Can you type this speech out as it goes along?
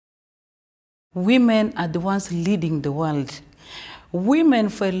Women are the ones leading the world. Women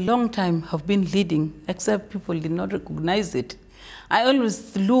for a long time have been leading, except people did not recognize it. I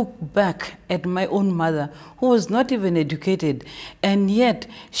always look back at my own mother, who was not even educated, and yet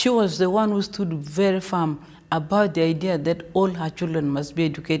she was the one who stood very firm about the idea that all her children must be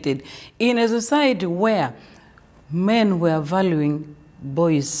educated in a society where men were valuing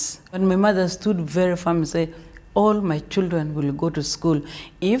boys. And my mother stood very firm and said, all my children will go to school.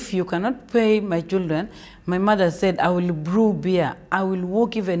 If you cannot pay my children, my mother said, I will brew beer. I will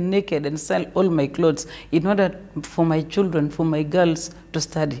walk even naked and sell all my clothes in order for my children, for my girls to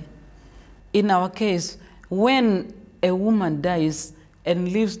study. In our case, when a woman dies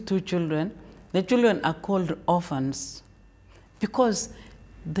and leaves two children, the children are called orphans because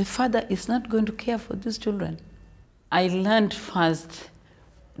the father is not going to care for these children. I learned first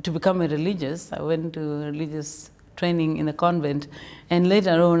to become a religious. I went to religious training in a convent, and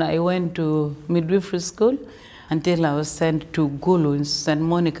later on I went to midwifery school until I was sent to Gulu in St.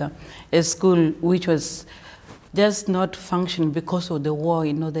 Monica, a school which was just not functioning because of the war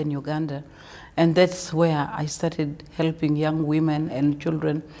in northern Uganda. And that's where I started helping young women and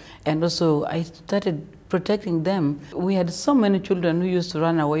children, and also I started protecting them. We had so many children who used to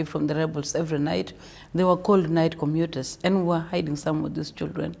run away from the rebels every night. They were called night commuters, and we were hiding some of these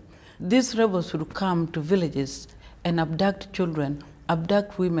children. These rebels would come to villages and abduct children,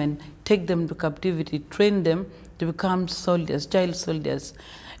 abduct women, take them to captivity, train them to become soldiers, child soldiers.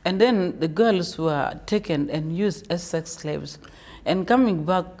 And then the girls were taken and used as sex slaves. And coming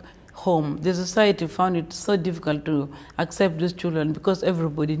back home, the society found it so difficult to accept these children because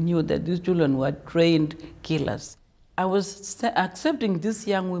everybody knew that these children were trained killers. I was accepting these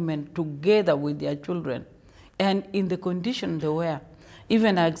young women together with their children, and in the condition they were.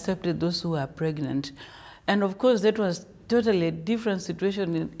 Even I accepted those who were pregnant. And of course, that was totally a different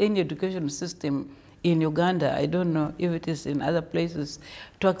situation in any education system in Uganda. I don't know if it is in other places,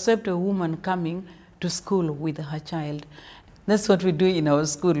 to accept a woman coming to school with her child. That's what we do in our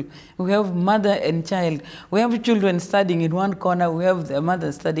school. We have mother and child. We have children studying in one corner, we have the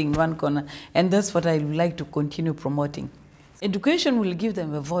mother studying in one corner, and that's what I would like to continue promoting. Education will give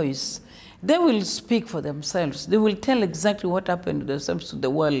them a voice. They will speak for themselves. They will tell exactly what happened to themselves to the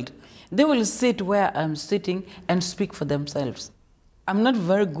world. They will sit where I'm sitting and speak for themselves. I'm not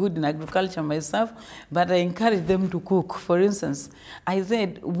very good in agriculture myself, but I encourage them to cook. For instance, I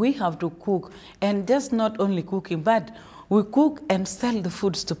said we have to cook, and just not only cooking, but we cook and sell the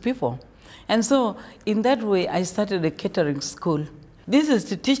foods to people. And so in that way, I started a catering school. This is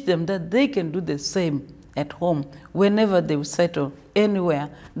to teach them that they can do the same at home. Whenever they settle anywhere,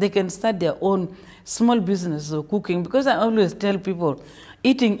 they can start their own small business of cooking, because I always tell people,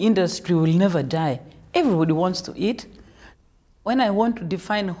 eating industry will never die. Everybody wants to eat. When I want to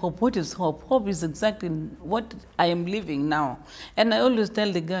define hope, what is hope? Hope is exactly what I am living now. And I always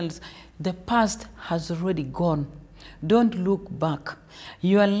tell the girls, the past has already gone. Don't look back.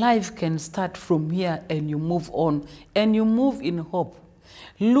 Your life can start from here, and you move on, and you move in hope.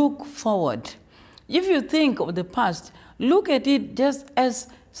 Look forward. If you think of the past, look at it just as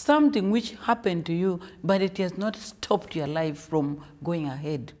something which happened to you, but it has not stopped your life from going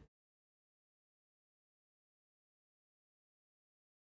ahead.